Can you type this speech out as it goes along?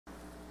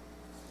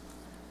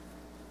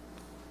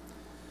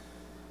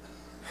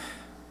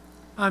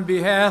On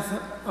behalf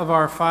of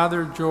our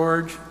father,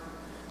 George,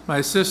 my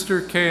sister,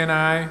 Kay, and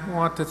I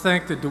want to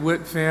thank the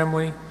DeWitt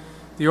family,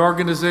 the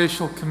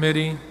organizational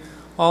committee,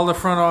 all the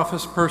front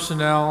office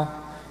personnel,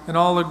 and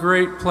all the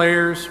great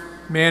players,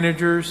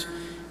 managers,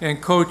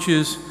 and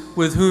coaches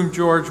with whom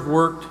George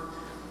worked,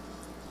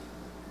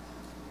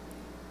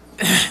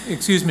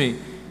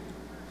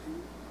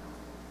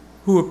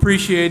 who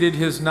appreciated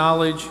his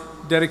knowledge,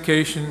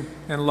 dedication,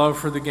 and love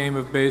for the game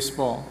of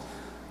baseball.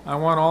 I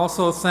want to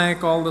also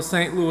thank all the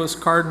St. Louis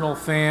Cardinal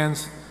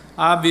fans,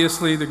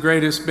 obviously the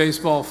greatest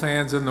baseball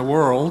fans in the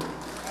world.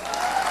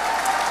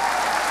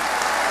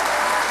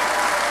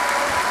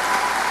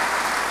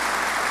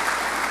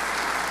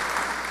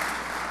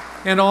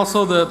 And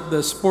also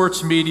the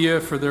sports media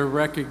for their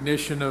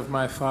recognition of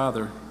my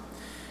father.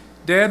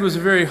 Dad was a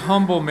very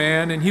humble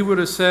man, and he would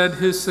have said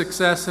his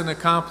success and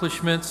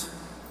accomplishments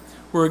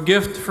were a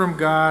gift from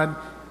God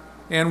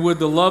and with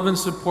the love and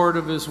support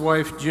of his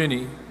wife,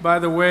 Ginny. By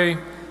the way,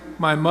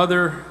 my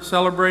mother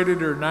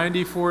celebrated her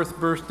 94th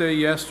birthday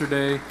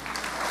yesterday.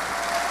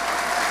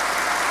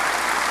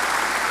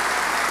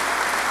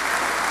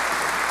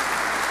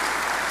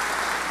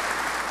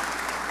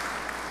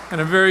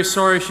 And I'm very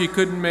sorry she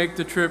couldn't make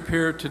the trip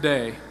here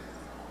today.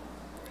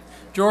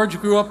 George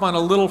grew up on a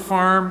little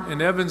farm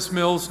in Evans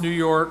Mills, New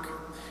York,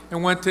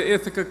 and went to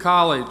Ithaca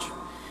College.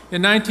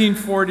 In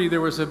 1940,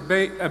 there was a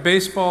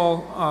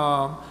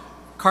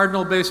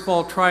Cardinal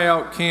baseball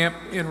tryout camp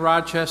in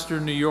Rochester,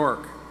 New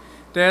York.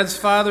 Dad's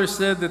father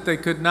said that they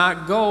could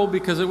not go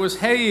because it was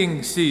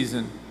haying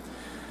season.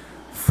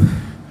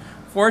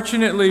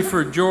 Fortunately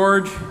for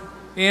George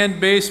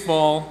and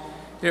baseball,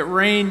 it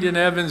rained in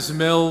Evans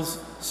Mills,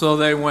 so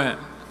they went.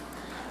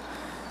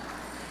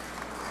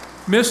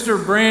 Mr.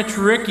 Branch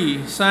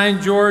Rickey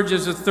signed George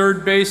as a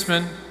third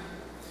baseman,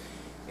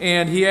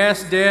 and he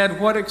asked Dad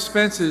what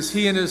expenses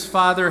he and his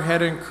father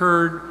had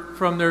incurred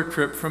from their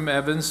trip from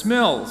Evans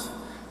Mills.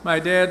 My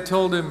dad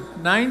told him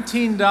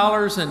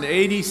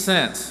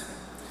 $19.80.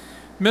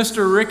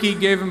 Mr. Rickey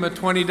gave him a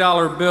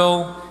 $20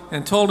 bill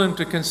and told him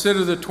to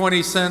consider the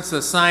 20 cents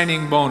a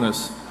signing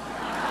bonus.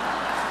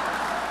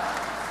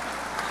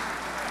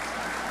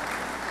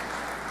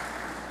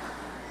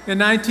 In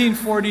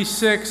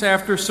 1946,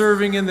 after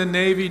serving in the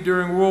Navy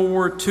during World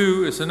War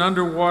II as an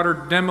underwater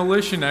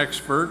demolition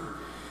expert,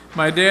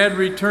 my dad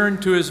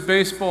returned to his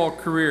baseball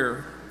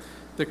career.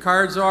 The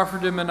Cards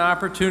offered him an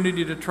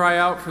opportunity to try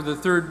out for the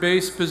third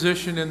base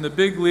position in the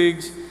big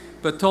leagues,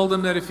 but told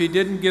him that if he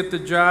didn't get the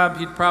job,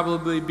 he'd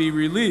probably be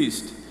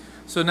released.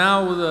 So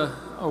now with a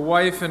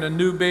wife and a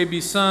new baby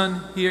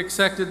son, he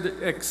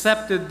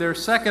accepted their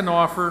second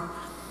offer,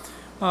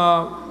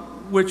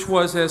 which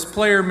was as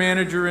player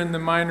manager in the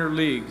minor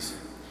leagues.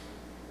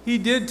 He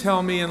did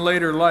tell me in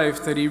later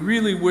life that he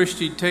really wished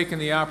he'd taken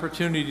the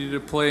opportunity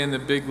to play in the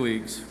big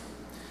leagues.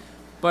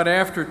 But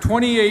after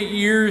 28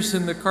 years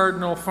in the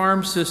Cardinal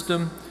farm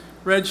system,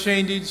 Red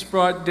Shandies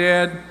brought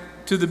Dad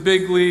to the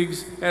big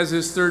leagues as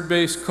his third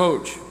base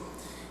coach.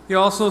 He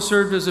also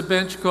served as a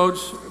bench coach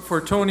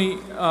for Tony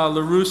La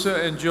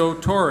Russa and Joe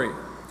Torre.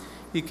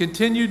 He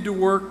continued to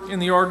work in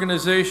the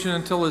organization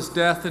until his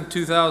death in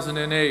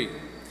 2008.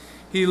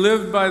 He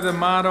lived by the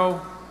motto,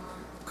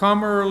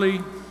 come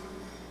early,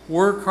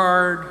 work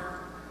hard,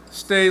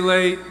 stay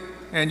late,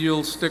 and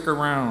you'll stick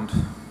around.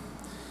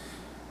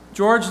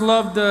 George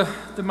loved the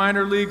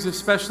minor leagues,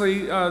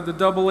 especially the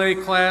AA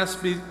class,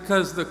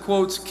 because the,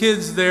 quotes,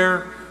 kids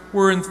there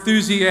were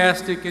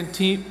enthusiastic and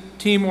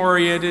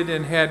team-oriented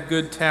and had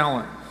good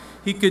talent.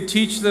 He could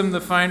teach them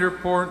the finer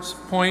points,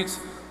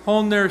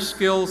 hone their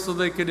skills so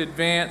they could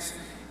advance,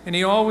 and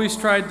he always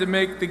tried to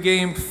make the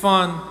game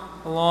fun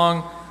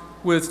along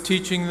with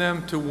teaching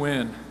them to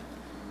win.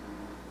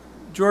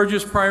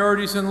 George's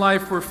priorities in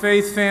life were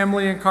faith,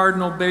 family, and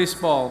Cardinal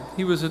baseball.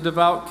 He was a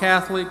devout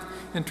Catholic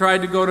and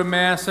tried to go to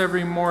Mass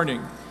every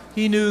morning.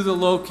 He knew the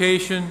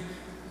location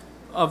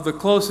of the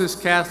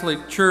closest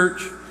Catholic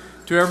church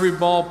to every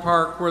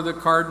ballpark where the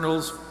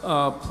Cardinals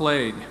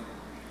played.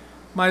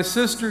 My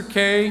sister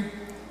Kay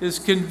is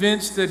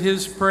convinced that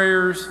his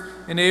prayers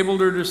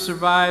enabled her to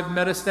survive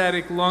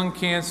metastatic lung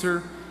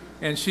cancer,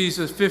 and she's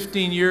a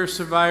 15-year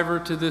survivor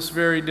to this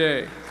very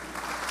day.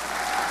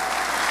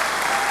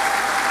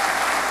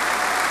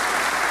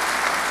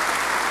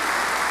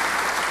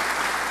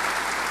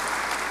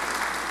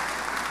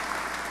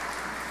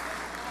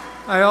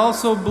 I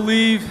also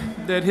believe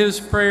that his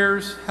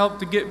prayers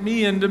helped to get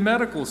me into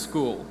medical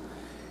school,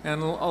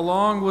 and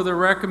along with a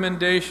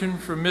recommendation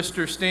from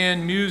Mr.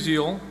 Stan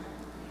Musial,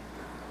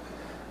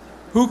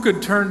 who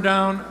could turn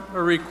down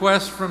a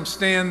request from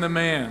Stan the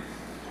man?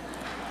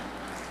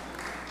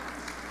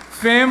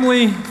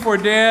 Family for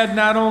Dad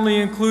not only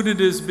included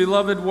his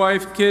beloved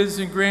wife, kids,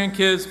 and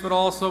grandkids, but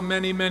also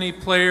many, many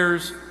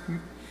players,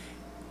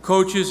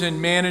 coaches, and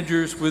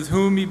managers with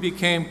whom he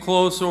became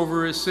close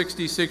over his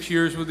 66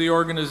 years with the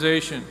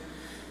organization.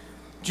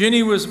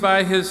 Ginny was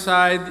by his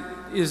side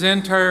his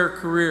entire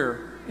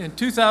career. In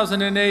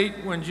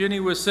 2008, when Ginny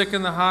was sick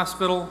in the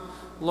hospital,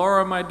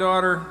 Laura, my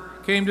daughter,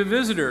 came to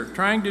visit her,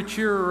 trying to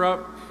cheer her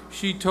up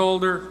she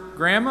told her,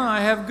 "Grandma,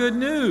 I have good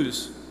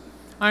news.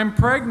 I'm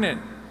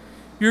pregnant.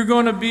 You're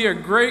going to be a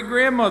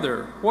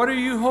great-grandmother. What are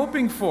you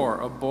hoping for,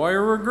 a boy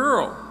or a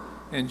girl?"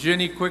 And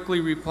Ginny quickly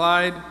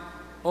replied,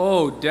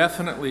 "Oh,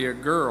 definitely a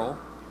girl.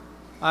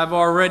 I've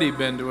already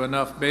been to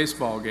enough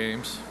baseball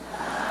games."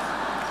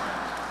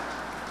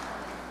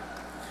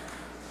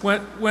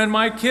 When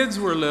my kids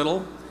were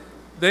little,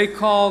 they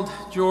called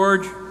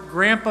George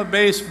Grandpa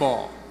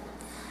Baseball.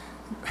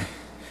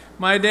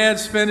 My dad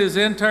spent his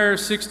entire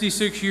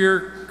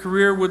 66-year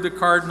career with the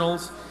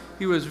Cardinals.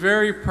 He was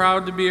very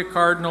proud to be a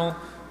Cardinal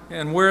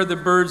and wear the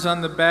birds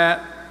on the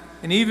bat,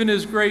 and even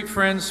his great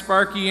friends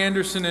Sparky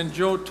Anderson and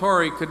Joe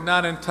Torre could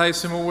not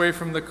entice him away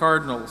from the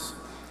Cardinals.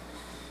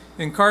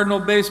 In Cardinal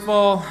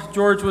baseball,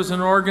 George was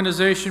an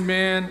organization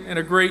man and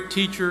a great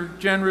teacher,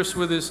 generous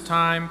with his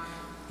time.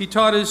 He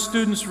taught his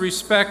students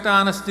respect,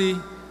 honesty,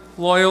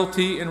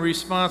 loyalty, and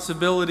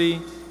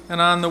responsibility, and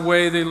on the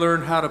way they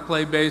learned how to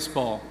play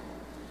baseball.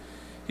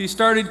 He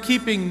started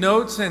keeping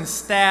notes and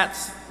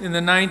stats in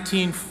the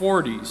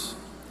 1940s,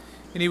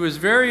 and he was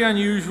very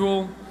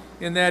unusual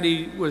in that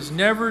he was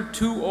never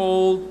too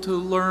old to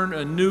learn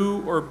a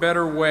new or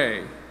better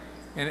way,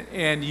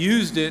 and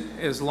used it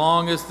as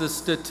long as the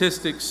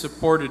statistics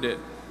supported it.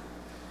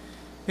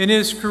 In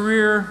his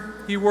career,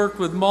 he worked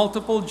with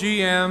multiple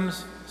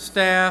GMs,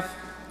 staff,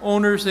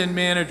 owners, and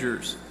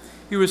managers.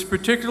 He was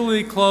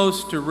particularly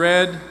close to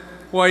Red,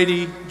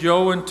 Whitey,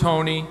 Joe, and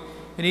Tony,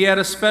 and he had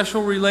a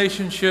special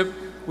relationship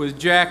with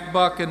Jack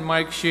Buck and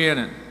Mike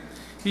Shannon.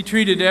 He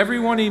treated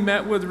everyone he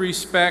met with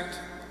respect,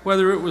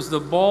 whether it was the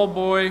ball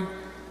boy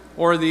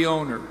or the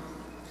owner.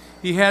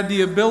 He had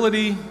the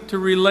ability to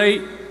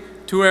relate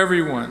to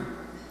everyone.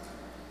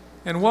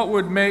 And what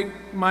would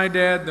make my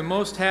dad the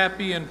most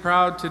happy and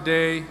proud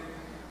today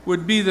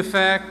would be the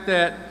fact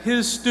that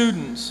his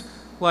students,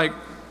 like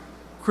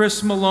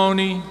Chris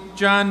Maloney,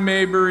 John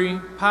Maybury,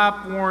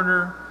 Pop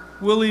Warner,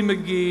 Willie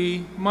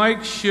McGee, Mike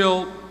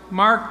Schilt,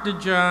 Mark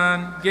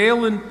DeJohn,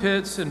 Galen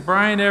Pitts, and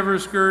Brian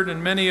Eversgerd,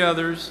 and many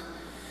others,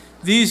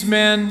 these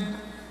men,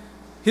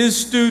 his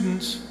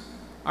students,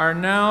 are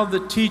now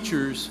the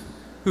teachers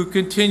who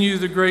continue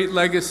the great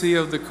legacy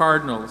of the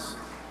Cardinals.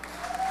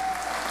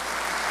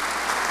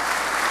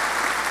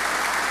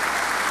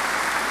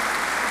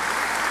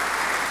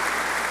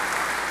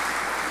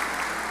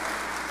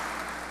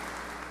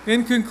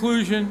 In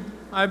conclusion,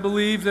 I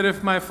believe that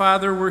if my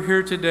father were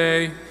here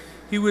today,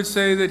 he would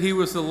say that he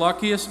was the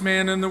luckiest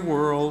man in the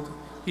world.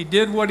 He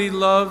did what he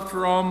loved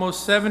for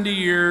almost 70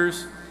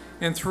 years,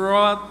 and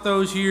throughout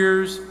those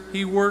years,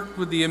 he worked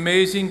with the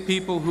amazing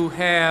people who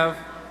have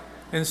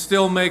and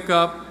still make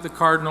up the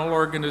Cardinal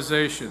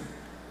organization.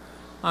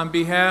 On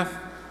behalf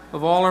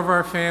of all of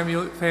our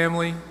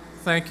family,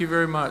 thank you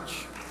very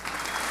much.